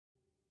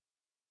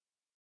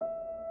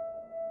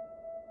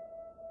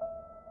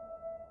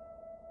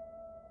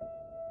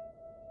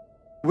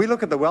We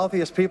look at the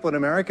wealthiest people in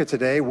America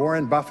today: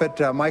 Warren Buffett,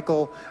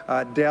 Michael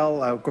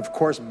Dell, of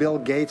course, Bill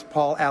Gates,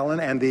 Paul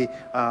Allen, and the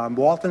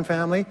Walton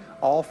family,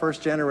 all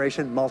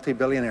first-generation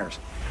multi-billionaires.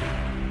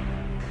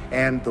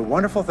 And the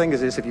wonderful thing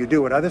is this: if you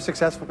do what other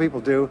successful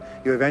people do,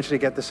 you eventually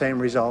get the same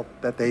result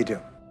that they do.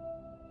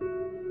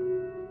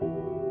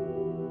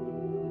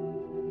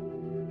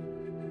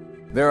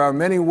 There are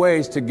many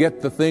ways to get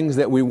the things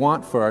that we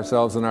want for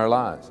ourselves in our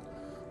lives,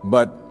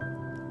 but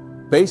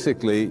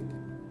basically,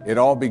 it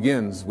all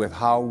begins with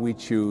how we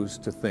choose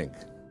to think.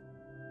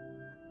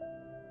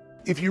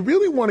 If you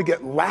really want to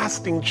get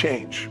lasting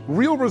change,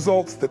 real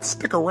results that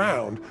stick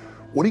around,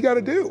 what do you got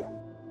to do?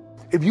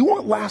 If you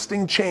want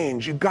lasting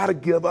change, you've got to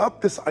give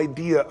up this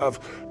idea of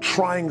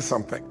trying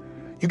something.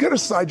 You got to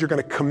decide you're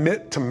going to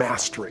commit to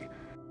mastery.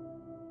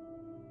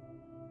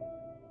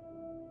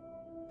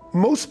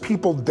 Most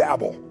people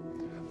dabble.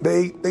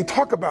 They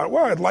talk about,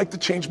 well, I'd like to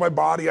change my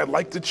body, I'd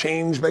like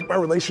to make my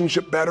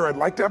relationship better, I'd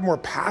like to have more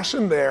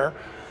passion there,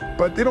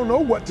 but they don't know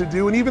what to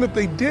do, and even if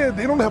they did,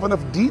 they don't have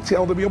enough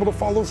detail to be able to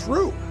follow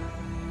through.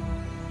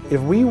 If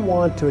we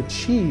want to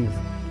achieve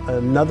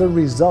another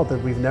result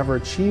that we've never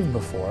achieved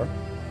before,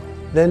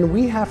 then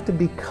we have to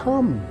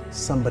become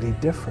somebody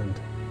different.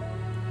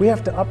 We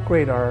have to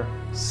upgrade our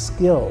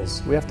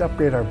skills, we have to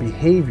upgrade our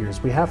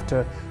behaviors, we have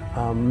to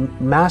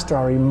master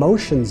our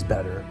emotions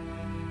better.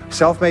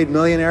 Self-made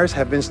millionaires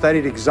have been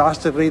studied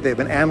exhaustively, they've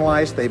been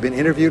analyzed, they've been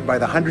interviewed by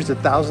the hundreds of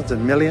thousands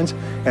and millions,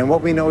 and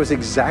what we know is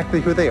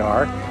exactly who they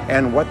are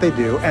and what they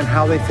do and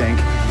how they think.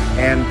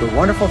 And the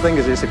wonderful thing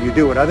is this: if you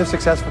do what other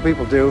successful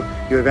people do,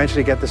 you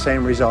eventually get the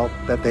same result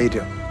that they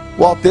do.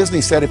 Walt Disney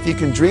said, if you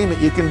can dream it,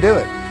 you can do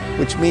it,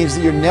 which means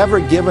that you're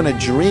never given a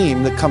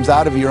dream that comes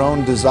out of your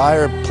own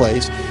desire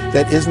place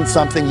that isn't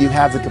something you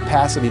have the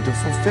capacity to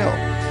fulfill.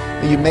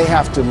 You may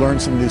have to learn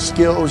some new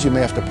skills, you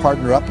may have to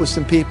partner up with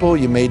some people,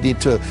 you may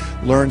need to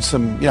learn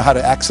how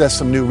to access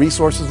some new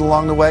resources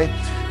along the way,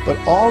 but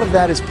all of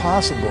that is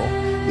possible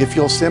if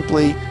you'll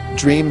simply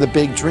dream the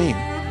big dream.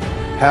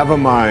 Have a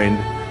mind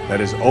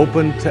that is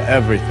open to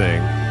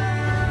everything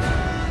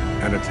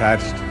and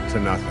attached to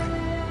nothing.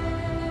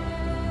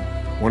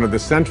 One of the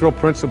central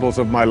principles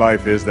of my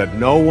life is that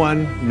no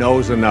one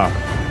knows enough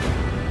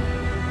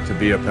to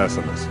be a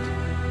pessimist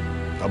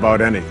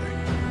about anything.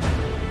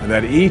 And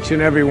that each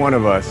and every one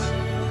of us,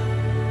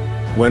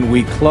 when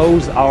we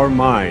close our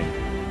mind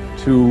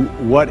to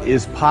what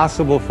is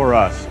possible for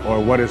us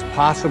or what is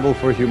possible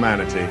for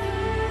humanity,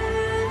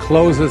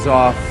 closes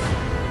off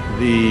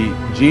the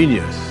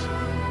genius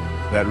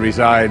that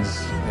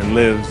resides and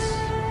lives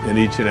in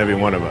each and every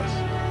one of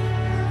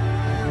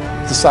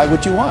us. Decide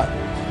what you want.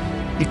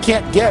 You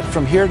can't get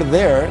from here to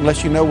there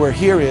unless you know where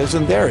here is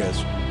and there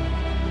is.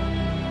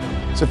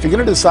 So if you're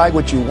going to decide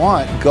what you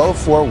want, go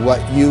for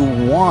what you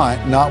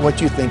want, not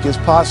what you think is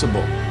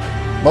possible.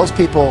 Most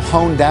people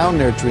hone down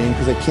their dream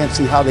because they can't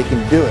see how they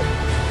can do it.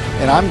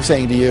 And I'm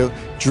saying to you,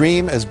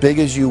 dream as big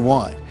as you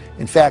want.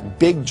 In fact,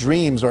 big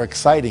dreams are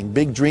exciting.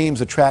 Big dreams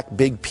attract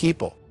big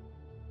people.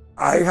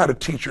 I had a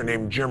teacher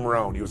named Jim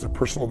Rohn. He was a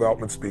personal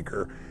development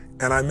speaker.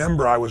 And I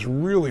remember I was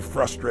really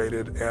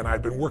frustrated, and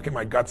I'd been working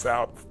my guts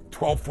out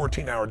 12,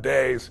 14-hour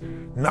days.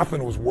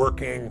 Nothing was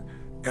working.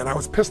 And I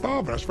was pissed off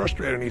and I was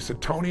frustrated. And he said,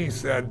 Tony, he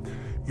said,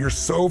 you're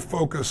so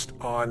focused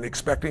on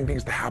expecting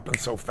things to happen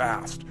so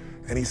fast.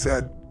 And he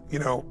said, you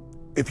know,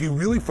 if you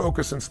really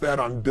focus instead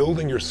on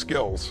building your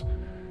skills,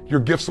 your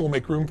gifts will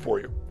make room for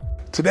you.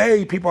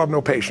 Today, people have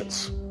no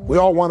patience. We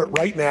all want it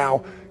right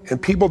now.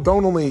 And people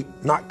don't only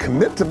not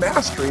commit to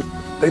mastery,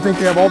 they think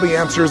they have all the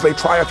answers. They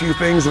try a few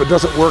things. If it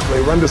doesn't work,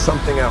 they run to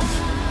something else.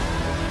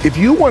 If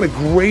you want a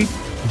great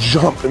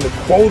jump in the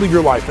quality of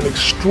your life, an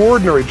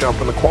extraordinary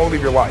jump in the quality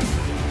of your life,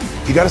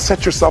 you got to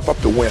set yourself up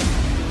to win.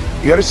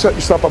 You got to set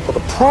yourself up with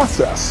a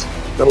process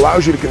that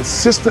allows you to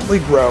consistently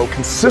grow,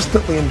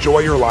 consistently enjoy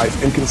your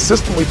life, and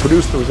consistently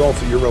produce the results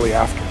that you're really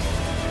after.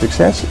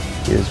 Success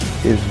is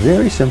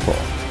very simple.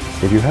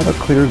 If you have a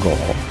clear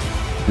goal,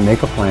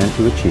 make a plan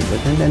to achieve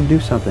it, and then do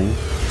something,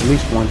 at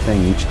least one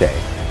thing each day,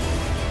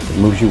 that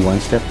moves you one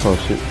step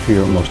closer to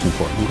your most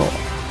important goal.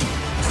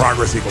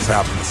 Progress equals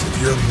happiness.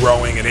 If you're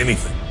growing in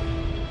anything,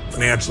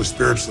 financially,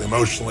 spiritually,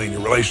 emotionally, in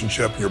your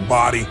relationship, in your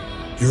body,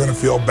 you're going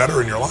to feel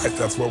better in your life.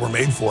 That's what we're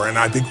made for. And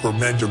I think we're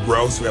meant to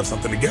grow so we have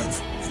something to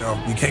give. You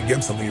know, you can't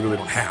give something you really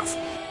don't have.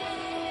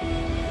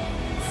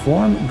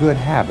 Form good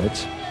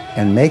habits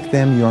and make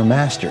them your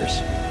masters.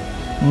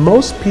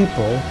 Most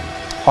people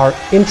are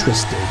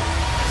interested,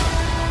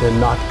 they're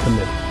not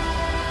committed.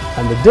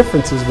 And the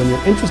difference is when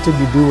you're interested,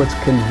 you do what's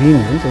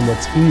convenient and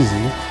what's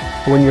easy.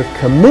 When you're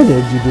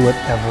committed, you do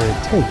whatever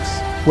it takes.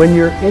 When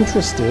you're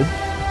interested,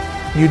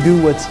 you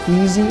do what's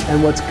easy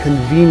and what's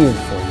convenient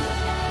for you.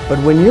 But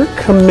when you're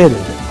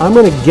committed, I'm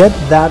going to get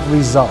that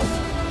result,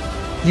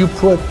 you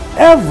put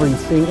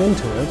everything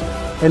into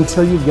it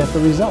until you get the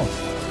result.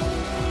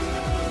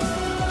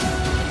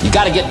 You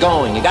got to get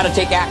going. You got to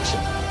take action.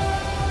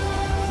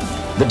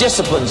 The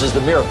disciplines is the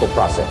miracle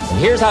process. And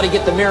here's how to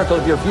get the miracle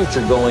of your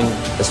future going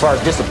as far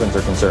as disciplines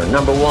are concerned.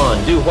 Number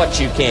one, do what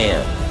you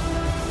can.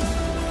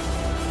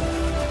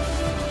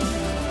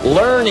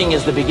 Learning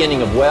is the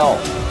beginning of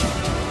wealth.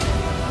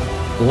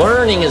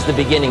 Learning is the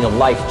beginning of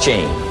life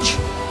change.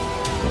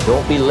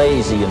 Don't be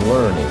lazy in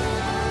learning.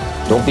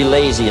 Don't be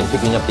lazy in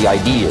picking up the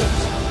ideas.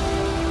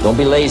 Don't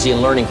be lazy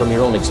in learning from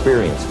your own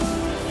experience.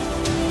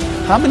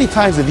 How many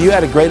times have you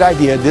had a great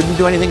idea, didn't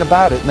do anything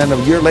about it, and then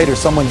a year later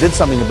someone did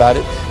something about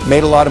it,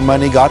 made a lot of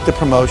money, got the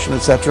promotion,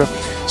 etc.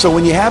 So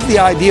when you have the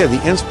idea,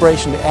 the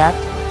inspiration to act,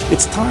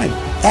 it's time.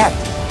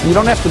 Act. You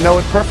don't have to know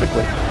it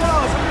perfectly.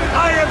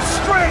 I am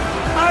strength,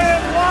 I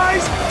am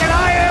wise, and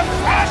I am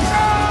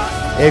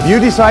passion! If you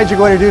decide you're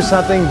going to do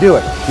something, do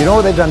it. You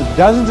know, they've done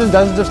dozens and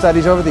dozens of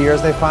studies over the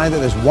years. They find that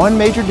there's one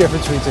major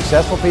difference between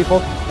successful people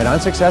and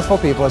unsuccessful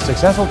people. And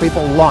successful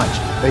people launch.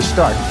 They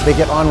start. They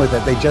get on with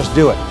it. They just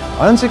do it.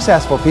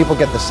 Unsuccessful people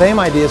get the same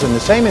ideas and the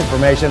same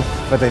information,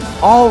 but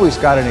they've always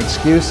got an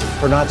excuse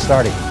for not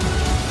starting.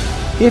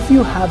 If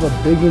you have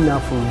a big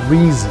enough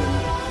reason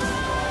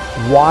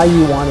why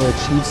you want to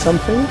achieve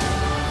something,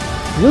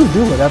 you'll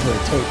do whatever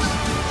it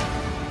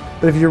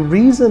takes. But if your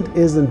reason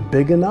isn't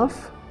big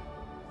enough,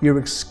 your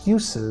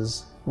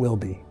excuses will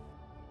be.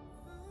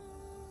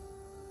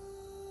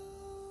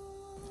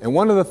 And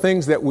one of the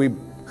things that we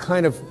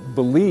kind of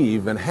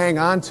believe and hang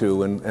on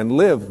to and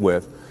live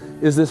with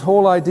is this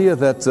whole idea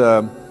that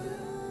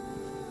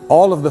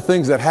all of the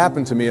things that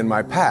happened to me in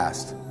my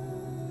past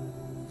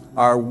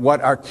are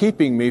what are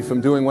keeping me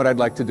from doing what I'd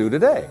like to do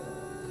today.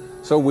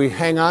 So we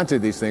hang on to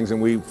these things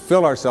and we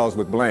fill ourselves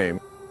with blame.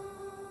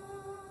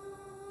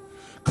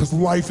 Because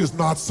life is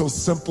not so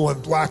simple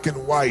and black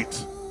and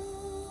white.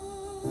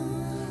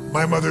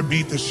 My mother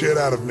beat the shit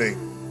out of me.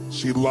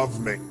 She loved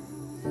me.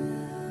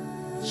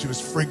 She was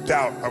freaked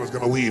out I was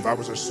going to leave. I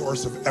was her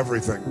source of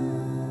everything.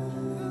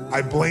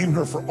 I blame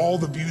her for all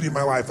the beauty in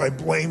my life. I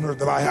blame her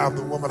that I have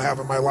the woman I have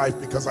in my life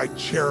because I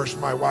cherish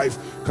my wife,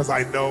 because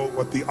I know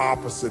what the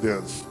opposite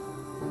is.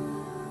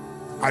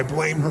 I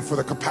blame her for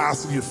the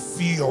capacity to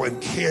feel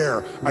and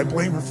care. I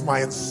blame her for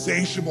my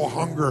insatiable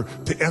hunger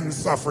to end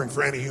suffering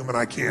for any human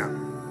I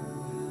can.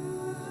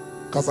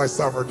 Because I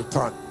suffered a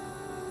ton.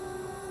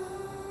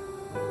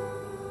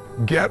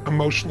 Get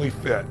emotionally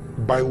fit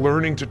by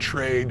learning to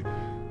trade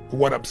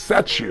what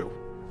upsets you,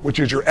 which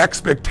is your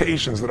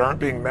expectations that aren't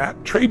being met.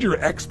 Trade your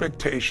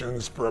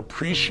expectations for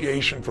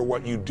appreciation for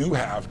what you do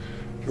have.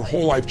 Your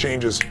whole life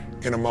changes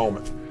in a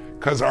moment.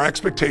 Because our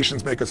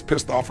expectations make us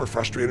pissed off or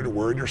frustrated or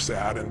worried or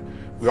sad, and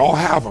we all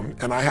have them,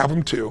 and I have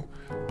them too.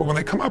 But when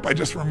they come up, I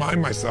just remind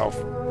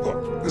myself,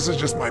 look, this is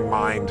just my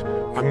mind.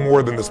 I'm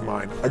more than this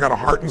mind. I got a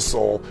heart and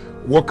soul.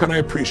 What can I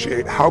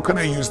appreciate? How can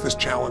I use this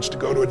challenge to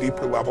go to a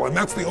deeper level? And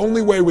that's the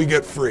only way we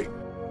get free.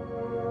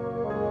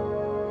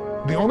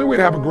 The only way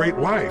to have a great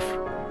life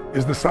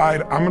is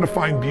decide I'm going to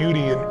find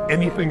beauty in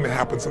anything that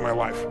happens in my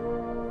life.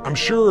 I'm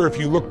sure if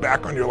you look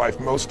back on your life,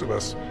 most of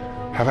us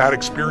have had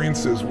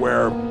experiences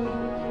where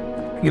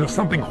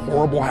something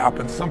horrible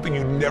happens, something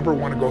you never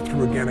want to go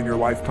through again in your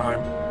lifetime.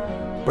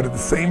 But at the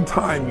same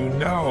time, you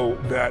know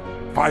that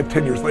 5,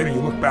 10 years later, you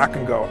look back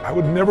and go, I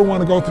would never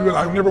want to go through it.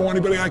 I would never want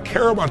anybody I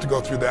care about to go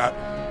through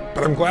that.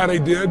 But I'm glad I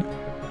did,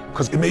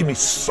 because it made me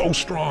so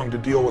strong to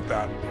deal with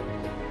that.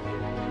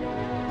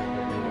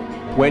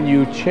 When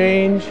you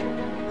change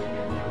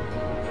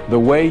the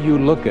way you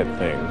look at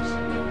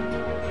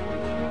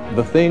things,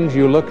 the things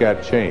you look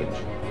at change.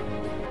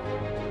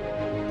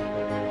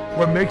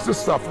 What makes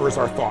us suffer is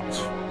our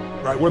thoughts,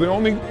 right? We're the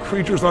only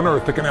creatures on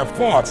earth that can have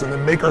thoughts and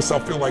then make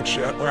ourselves feel like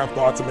shit, or have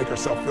thoughts and make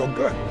ourselves feel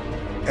good.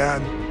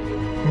 And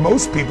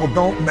most people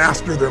don't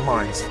master their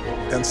minds.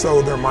 And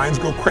so their minds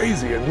go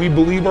crazy, and we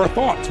believe our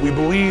thoughts. We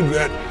believe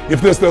that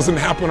if this doesn't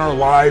happen, our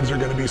lives are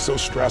going to be so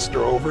stressed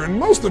or over. And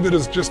most of it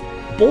is just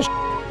bullshit.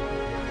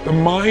 The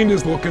mind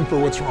is looking for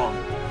what's wrong.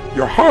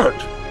 Your heart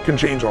can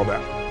change all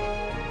that.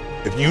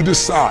 If you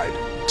decide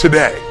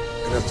today,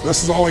 and if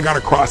this is all I got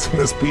across in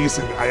this piece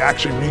and I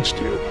actually reached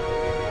you,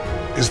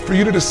 is for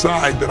you to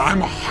decide that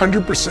I'm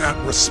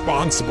 100%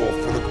 responsible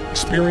for the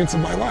experience of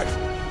my life.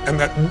 And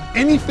that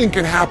anything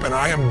can happen.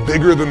 I am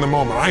bigger than the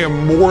moment. I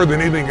am more than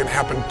anything can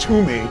happen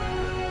to me.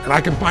 And I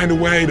can find a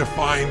way to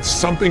find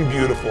something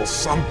beautiful,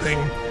 something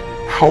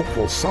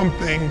helpful,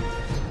 something,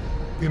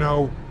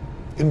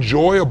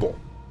 enjoyable.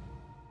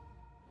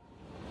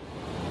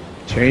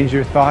 Change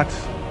your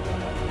thoughts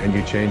and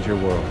you change your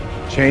world.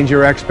 Change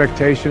your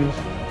expectations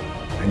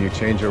and you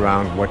change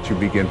around what you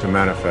begin to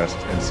manifest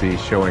and see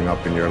showing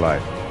up in your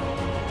life.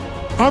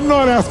 I'm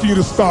not asking you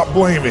to stop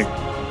blaming.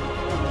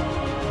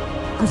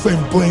 I'm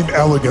saying blame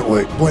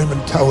elegantly, blame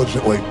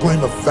intelligently,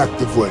 blame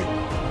effectively.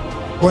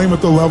 Blame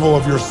at the level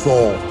of your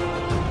soul,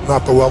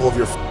 not the level of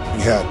your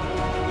head.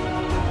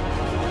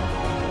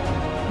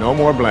 No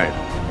more blame.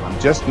 I'm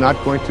just not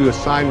going to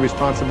assign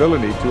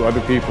responsibility to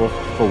other people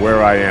for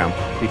where I am,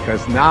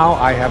 because now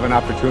I have an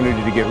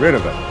opportunity to get rid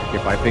of it.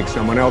 If I think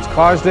someone else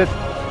caused it,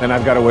 then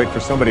I've got to wait for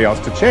somebody else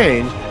to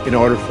change in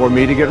order for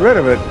me to get rid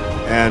of it,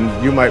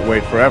 and you might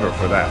wait forever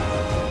for that.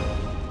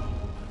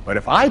 But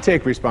if I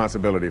take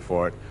responsibility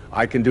for it,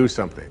 I can do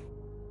something.